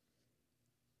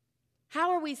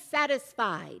 How are we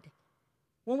satisfied?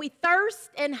 When we thirst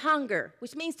and hunger,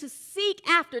 which means to seek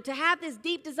after, to have this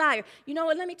deep desire. You know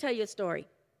what? Let me tell you a story.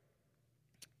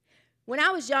 When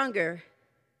I was younger,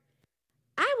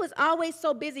 I was always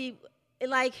so busy,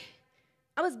 like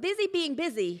I was busy being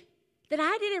busy, that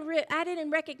I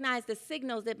didn't recognize the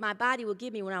signals that my body would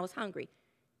give me when I was hungry.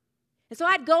 And so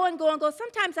I'd go and go and go.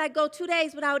 Sometimes I'd go 2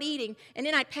 days without eating, and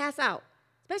then I'd pass out,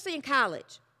 especially in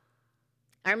college.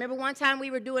 I remember one time we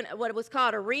were doing what was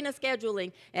called arena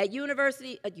scheduling at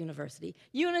University of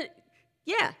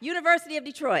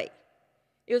Detroit.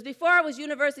 It was before it was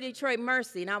University of Detroit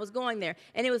Mercy, and I was going there.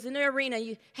 And it was in the arena.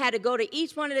 You had to go to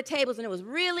each one of the tables, and it was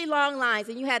really long lines,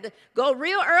 and you had to go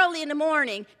real early in the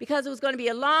morning because it was going to be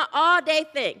a long, all-day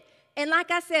thing. And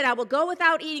like I said, I would go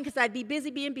without eating because I'd be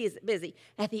busy being busy.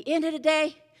 At the end of the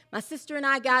day, my sister and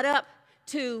I got up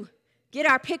to get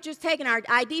our pictures taken, our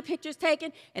ID pictures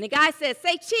taken, and the guy said,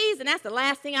 "Say cheese," and that's the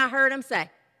last thing I heard him say.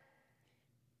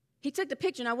 He took the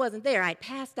picture, and I wasn't there. I had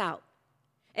passed out.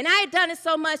 And I had done it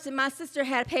so much that my sister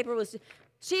had paper was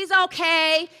She's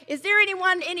okay. Is there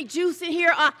any juice in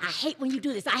here? I hate when you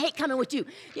do this. I hate coming with you.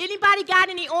 Anybody got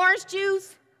any orange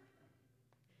juice?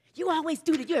 You always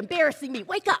do that. You're embarrassing me.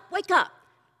 Wake up, wake up.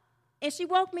 And she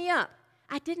woke me up.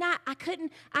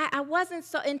 I wasn't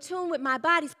so in tune with my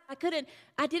body. So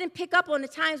I didn't pick up on the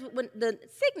times when the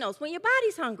signals when your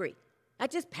body's hungry. I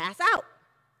just pass out,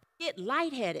 get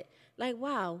lightheaded. Like,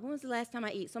 wow, when was the last time I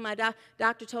ate? So my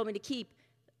doctor told me to keep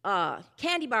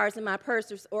candy bars in my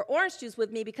purse or orange juice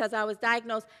with me because I was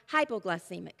diagnosed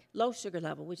hypoglycemic, low sugar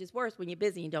level, which is worse when you're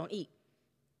busy and don't eat.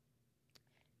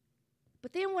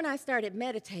 But then when I started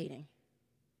meditating,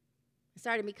 I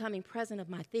started becoming present of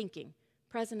my thinking,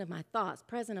 present of my thoughts,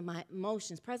 present of my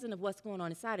emotions, present of what's going on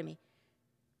inside of me.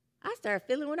 I started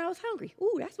feeling when I was hungry.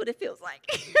 Ooh, that's what it feels like.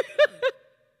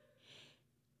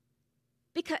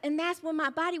 And that's when my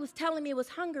body was telling me it was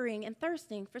hungering and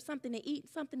thirsting for something to eat,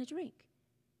 something to drink.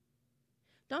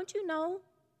 Don't you know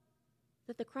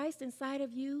that the Christ inside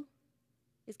of you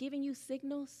is giving you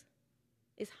signals,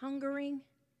 is hungering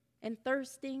and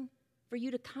thirsting for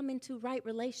you to come into right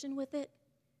relation with it?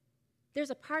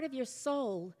 There's a part of your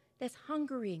soul that's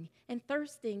hungering and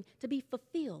thirsting to be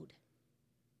fulfilled.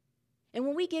 And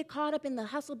when we get caught up in the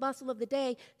hustle bustle of the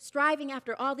day, striving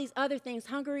after all these other things,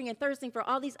 hungering and thirsting for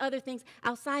all these other things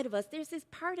outside of us, there's this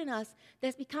part in us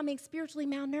that's becoming spiritually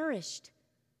malnourished.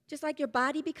 Just like your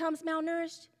body becomes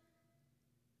malnourished,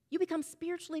 you become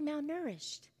spiritually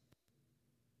malnourished.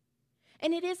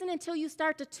 And it isn't until you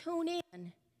start to tune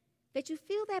in that you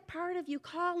feel that part of you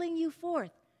calling you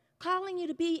forth, calling you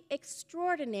to be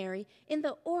extraordinary in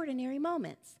the ordinary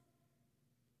moments.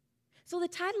 So the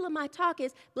title of my talk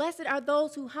is, Blessed are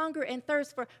those who hunger and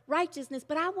thirst for righteousness,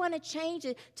 but I want to change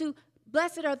it to,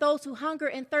 Blessed are those who hunger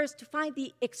and thirst to find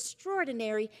the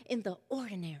extraordinary in the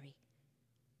ordinary.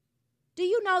 Do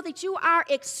you know that you are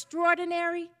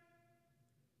extraordinary?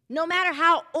 No matter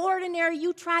how ordinary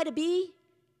you try to be,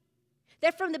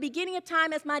 that from the beginning of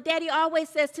time, as my daddy always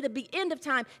says, to the end of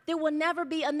time, there will never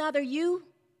be another you.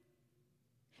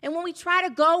 And when we try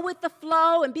to go with the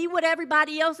flow and be what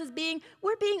everybody else is being,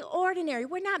 we're being ordinary.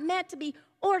 We're not meant to be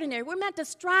ordinary. We're meant to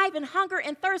strive and hunger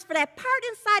and thirst for that part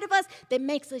inside of us that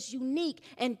makes us unique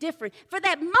and different. For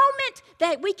that moment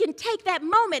that we can take that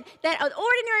moment, that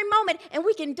ordinary moment, and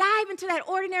we can dive into that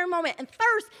ordinary moment and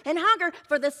thirst and hunger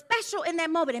for the special in that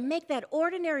moment and make that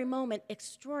ordinary moment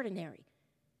extraordinary.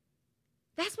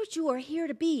 That's what you are here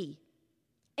to be,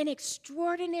 an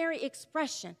extraordinary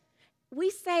expression. We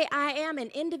say, I am an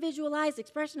individualized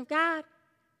expression of God.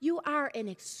 You are an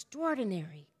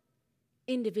extraordinary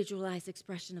individualized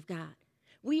expression of God.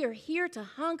 We are here to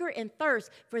hunger and thirst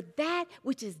for that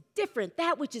which is different,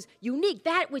 that which is unique,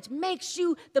 that which makes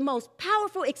you the most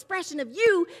powerful expression of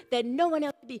you that no one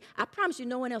else can be. I promise you,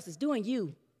 no one else is doing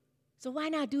you. So why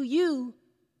not do you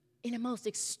in the most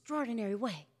extraordinary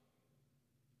way?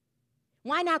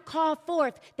 Why not call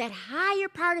forth that higher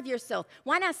part of yourself?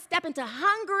 Why not step into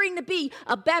hungering to be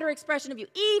a better expression of you,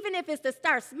 even if it's to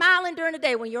start smiling during the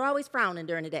day when you're always frowning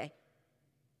during the day?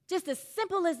 Just as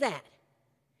simple as that.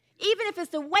 Even if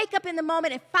it's to wake up in the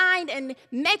moment and find and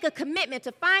make a commitment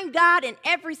to find God in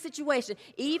every situation,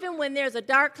 even when there's a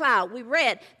dark cloud. We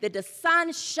read that the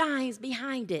sun shines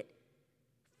behind it.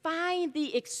 Find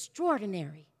the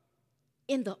extraordinary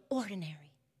in the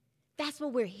ordinary. That's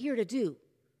what we're here to do.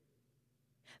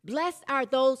 Blessed are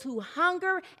those who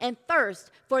hunger and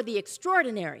thirst for the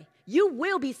extraordinary. You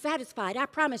will be satisfied, I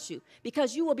promise you,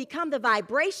 because you will become the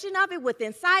vibration of it within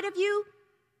inside of you,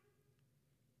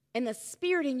 and the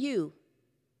spirit in you,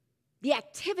 the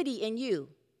activity in you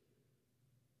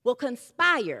will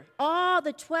conspire. All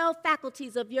the 12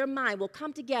 faculties of your mind will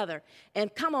come together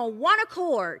and come on one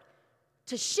accord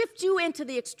to shift you into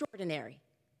the extraordinary.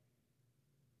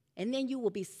 And then you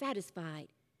will be satisfied.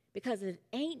 Because it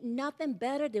ain't nothing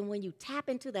better than when you tap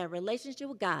into that relationship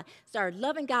with God. Start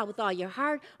loving God with all your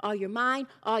heart, all your mind,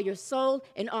 all your soul,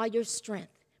 and all your strength.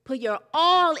 Put your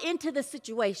all into the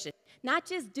situation. Not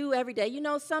just do every day. You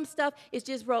know, some stuff is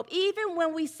just rope. Even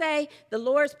when we say the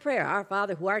Lord's Prayer, Our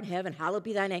Father who art in heaven, hallowed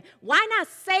be thy name. Why not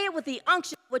say it with the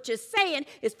unction? What you're saying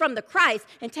is from the Christ,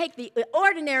 and take the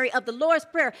ordinary of the Lord's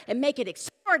Prayer and make it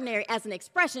extraordinary as an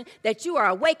expression that you are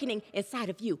awakening inside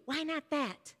of you. Why not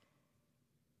that?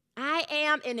 I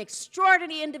am an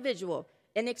extraordinary individual.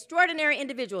 An extraordinary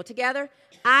individual. Together,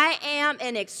 I am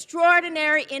an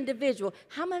extraordinary individual.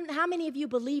 How many of you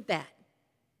believe that?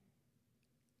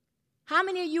 How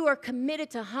many of you are committed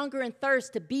to hunger and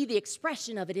thirst to be the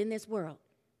expression of it in this world?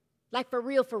 Like for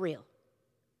real, for real.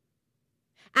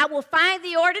 I will find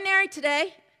the ordinary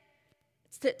today.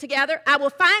 Together, I will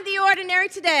find the ordinary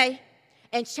today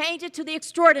and change it to the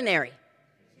extraordinary.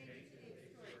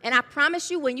 And I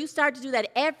promise you, when you start to do that,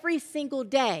 every single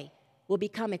day will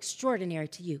become extraordinary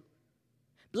to you.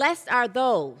 Blessed are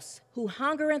those who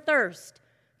hunger and thirst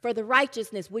for the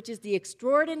righteousness, which is the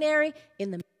extraordinary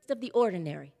in the midst of the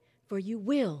ordinary, for you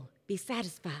will be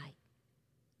satisfied.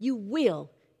 You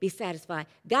will be satisfied.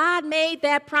 God made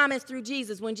that promise through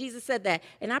Jesus when Jesus said that.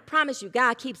 And I promise you,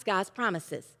 God keeps God's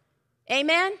promises.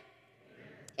 Amen?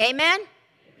 Amen?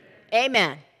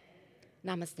 Amen.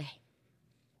 Namaste.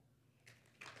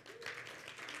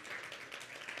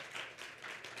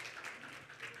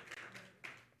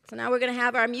 So now we're going to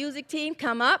have our music team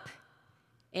come up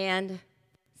and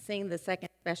sing the second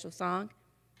special song.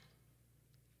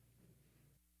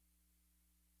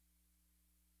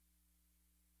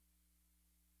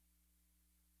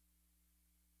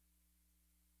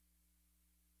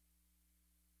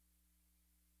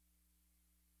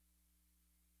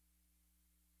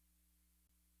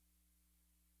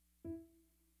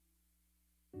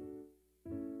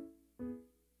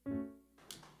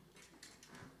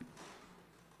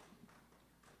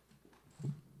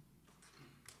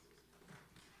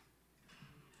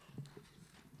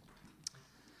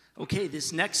 Okay,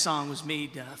 this next song was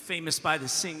made famous by the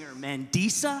singer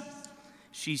Mandisa.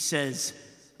 She says,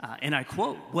 and I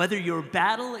quote, "Whether your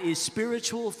battle is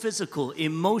spiritual, physical,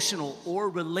 emotional, or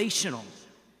relational,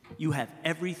 you have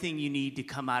everything you need to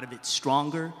come out of it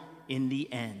stronger in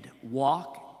the end.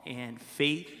 Walk and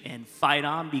faith and fight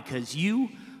on because you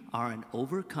are an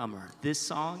overcomer." This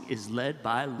song is led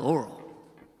by Laurel.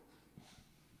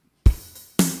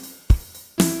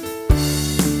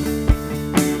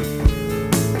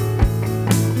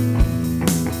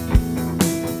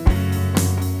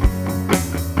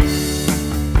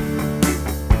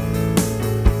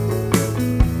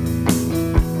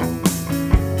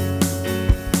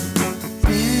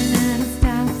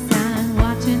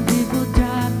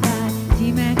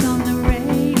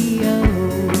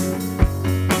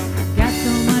 Got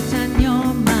so much on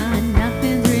your mind,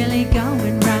 nothing's really going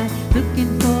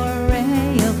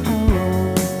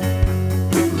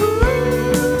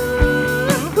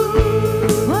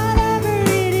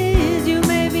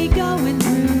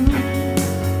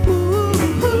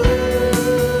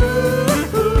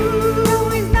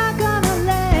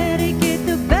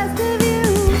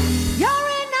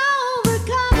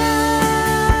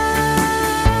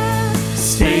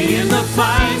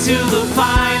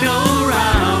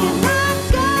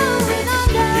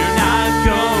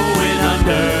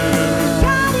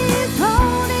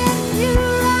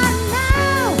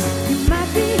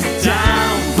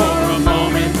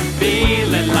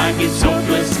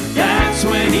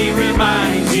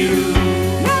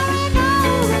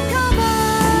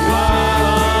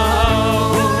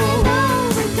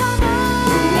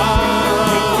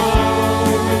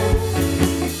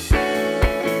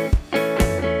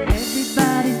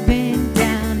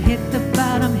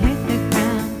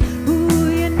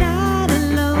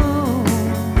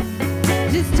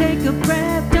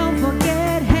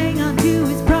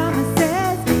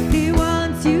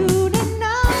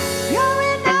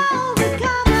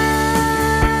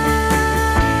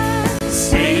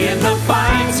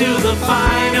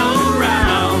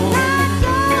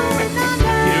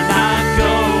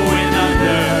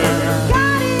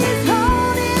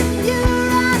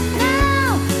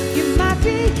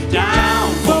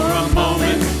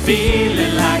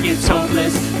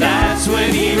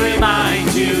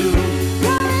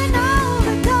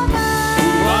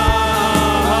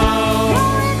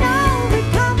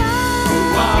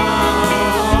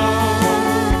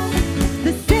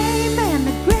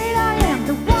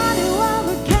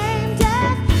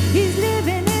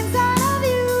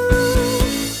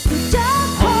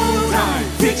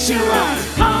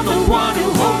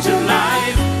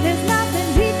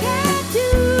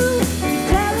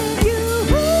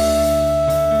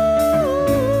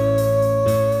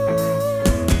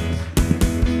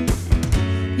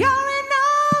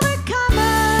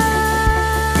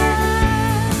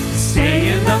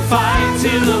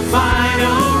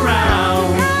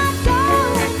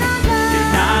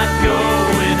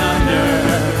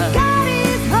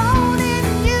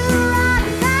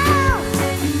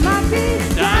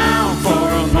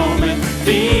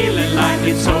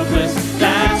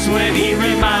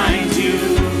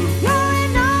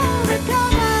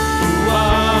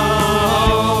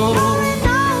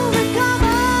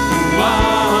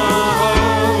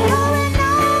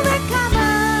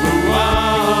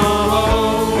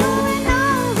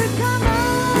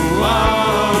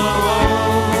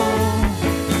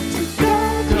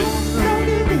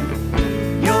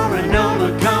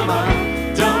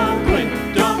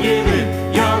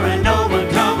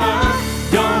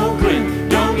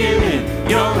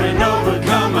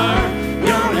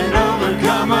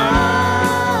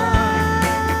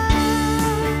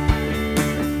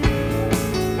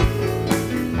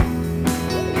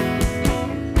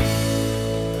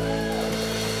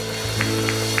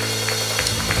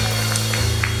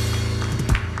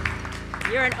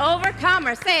You're an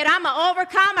overcomer. Say it, I'm an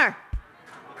overcomer.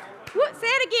 Say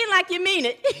it again like you mean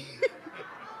it.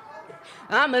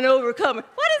 I'm an overcomer.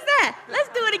 What is that? Let's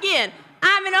do it again.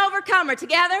 I'm an overcomer.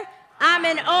 Together, I'm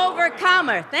an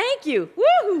overcomer. Thank you.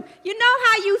 Woo! You know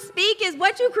how you speak is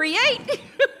what you create.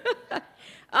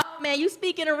 Oh, man, you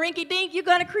speak in a rinky-dink, you're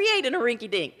going to create in a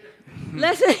rinky-dink.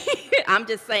 I'm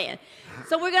just saying.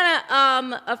 So we're going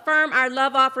to affirm our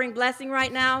love offering blessing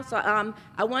right now. So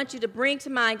I want you to bring to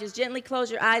mind, just gently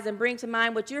close your eyes and bring to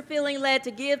mind what you're feeling led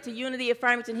to give to Unity of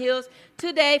Farmington Hills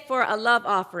today for a love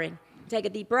offering. Take a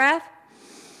deep breath.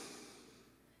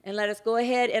 And let us go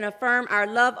ahead and affirm our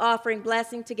love offering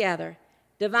blessing together.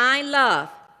 Divine love,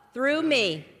 through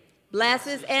me,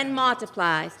 blesses and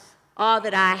multiplies all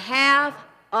that I have,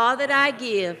 all that I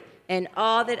give, and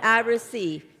all that I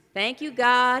receive. Thank you,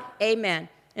 God. Amen.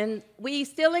 And we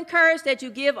still encourage that you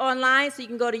give online, so you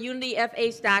can go to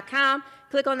unityfh.com,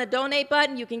 click on the donate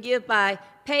button. You can give by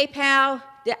PayPal,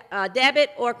 debit,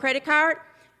 or credit card.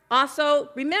 Also,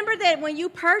 remember that when you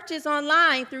purchase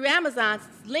online through Amazon,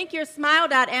 link your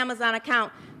smile.amazon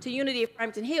account to Unity of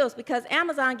Farmington Hills, because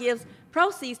Amazon gives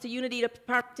proceeds to Unity of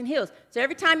Farmington Hills. So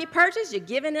every time you purchase, you're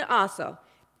giving it also.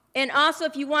 And also,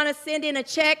 if you want to send in a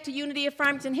check to Unity of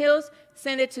Farmington Hills,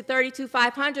 send it to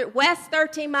 32500 West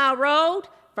 13 Mile Road,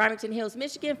 Farmington Hills,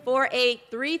 Michigan,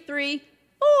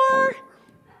 48334.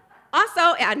 Also,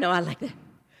 I know I like that.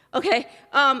 Okay.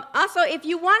 Also, if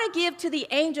you want to give to the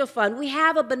Angel Fund, we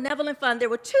have a benevolent fund. There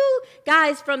were two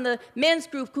guys from the men's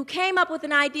group who came up with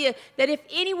an idea that if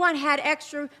anyone had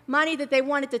extra money that they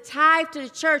wanted to tithe to the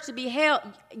church to be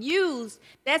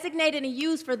designated and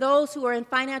used for those who are in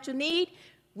financial need,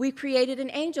 we created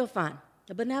an Angel Fund,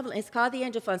 a benevolent. It's called the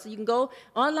Angel Fund. So you can go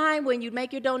online when you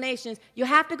make your donations. You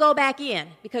have to go back in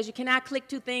because you cannot click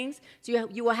two things. So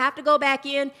you will have to go back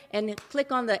in and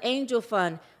click on the Angel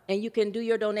Fund. And you can do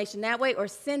your donation that way or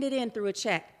send it in through a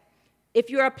check. If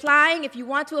you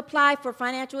want to apply for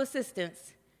financial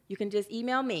assistance, you can just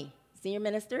email me,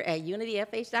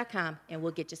 seniorminister@unityfh.com, and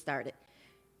we'll get you started.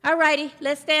 All righty,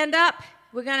 let's stand up.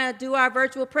 We're going to do our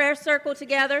virtual prayer circle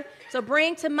together. So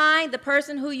bring to mind the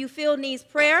person who you feel needs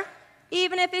prayer,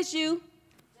 even if it's you.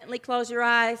 Gently close your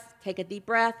eyes, take a deep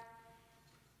breath.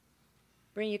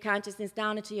 Bring your consciousness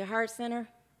down into your heart center.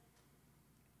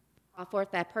 Call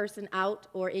forth that person out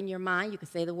or in your mind. You can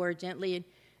say the word gently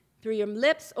through your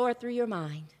lips or through your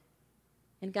mind.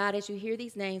 And God, as you hear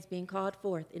these names being called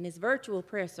forth in this virtual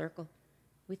prayer circle,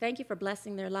 we thank you for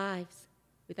blessing their lives.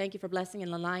 We thank you for blessing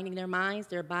and aligning their minds,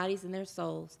 their bodies, and their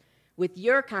souls with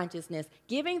your consciousness,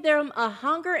 giving them a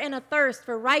hunger and a thirst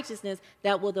for righteousness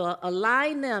that will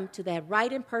align them to that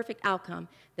right and perfect outcome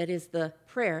that is the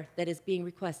prayer that is being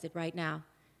requested right now.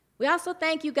 We also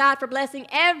thank you, God, for blessing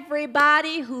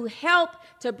everybody who helped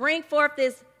to bring forth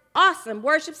this awesome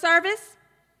worship service,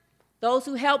 those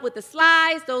who help with the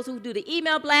slides, those who do the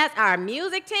email blast, our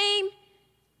music team,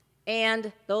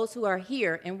 and those who are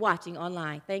here and watching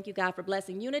online. Thank you, God, for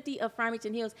blessing Unity of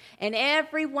Farmington Hills and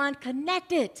everyone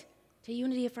connected to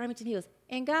Unity of Farmington Hills.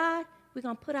 And God, we're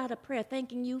going to put out a prayer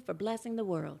thanking you for blessing the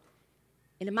world.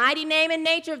 In the mighty name and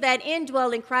nature of that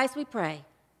indwelling Christ we pray.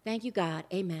 Thank you, God.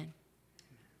 Amen.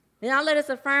 Now let us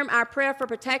affirm our prayer for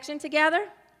protection together.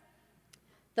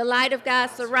 The light of God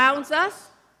surrounds us.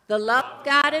 The love of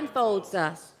God enfolds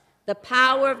us. The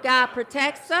power of God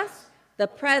protects us. The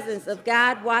presence of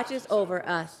God watches over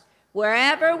us.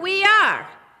 Wherever we are,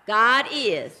 God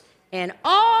is, and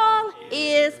all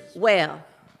is well.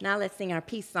 Now let's sing our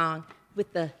peace song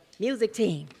with the music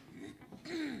team.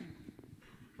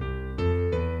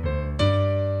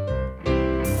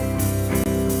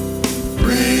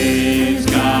 Praise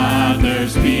God,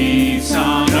 there's peace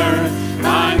on earth.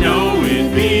 I know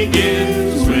it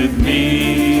begins with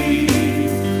me.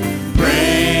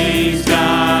 Praise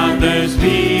God, there's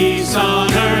peace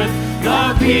on earth,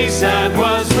 the peace that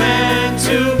was meant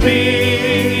to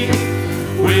be.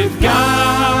 With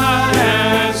God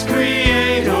as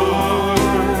creator,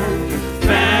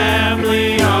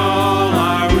 family all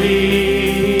are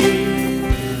we.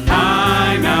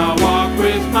 I now walk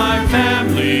with my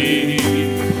family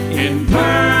in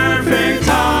perfect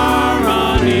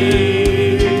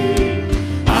harmony.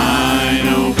 I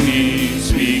know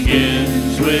peace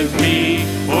begins with me,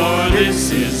 for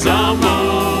this is a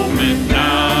moment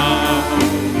now.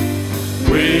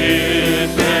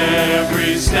 With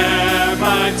every step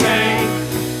I take,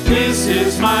 this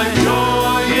is my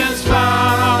joyous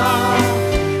vow.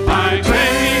 I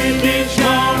drink each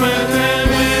moment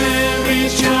and live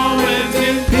each moment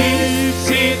in peace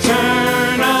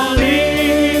eternally.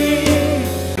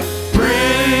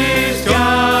 Praise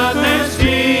God, there's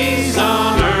peace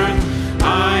on earth.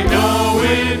 I know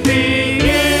it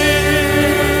begins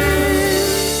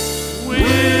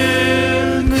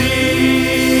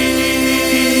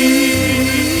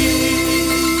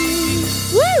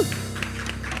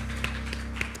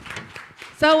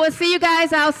So we'll see you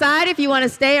guys outside. If you want to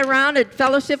stay around and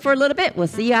fellowship for a little bit, we'll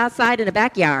see you outside in the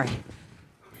backyard.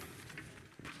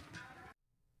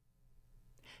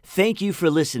 Thank you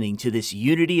for listening to this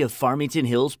Unity of Farmington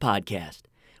Hills podcast.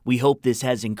 We hope this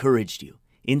has encouraged you,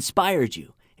 inspired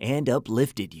you, and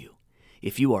uplifted you.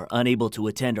 If you are unable to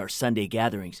attend our Sunday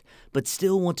gatherings, but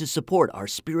still want to support our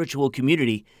spiritual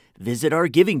community, visit our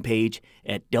giving page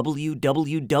at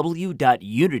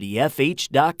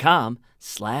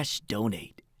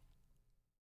www.unityfh.com/donate.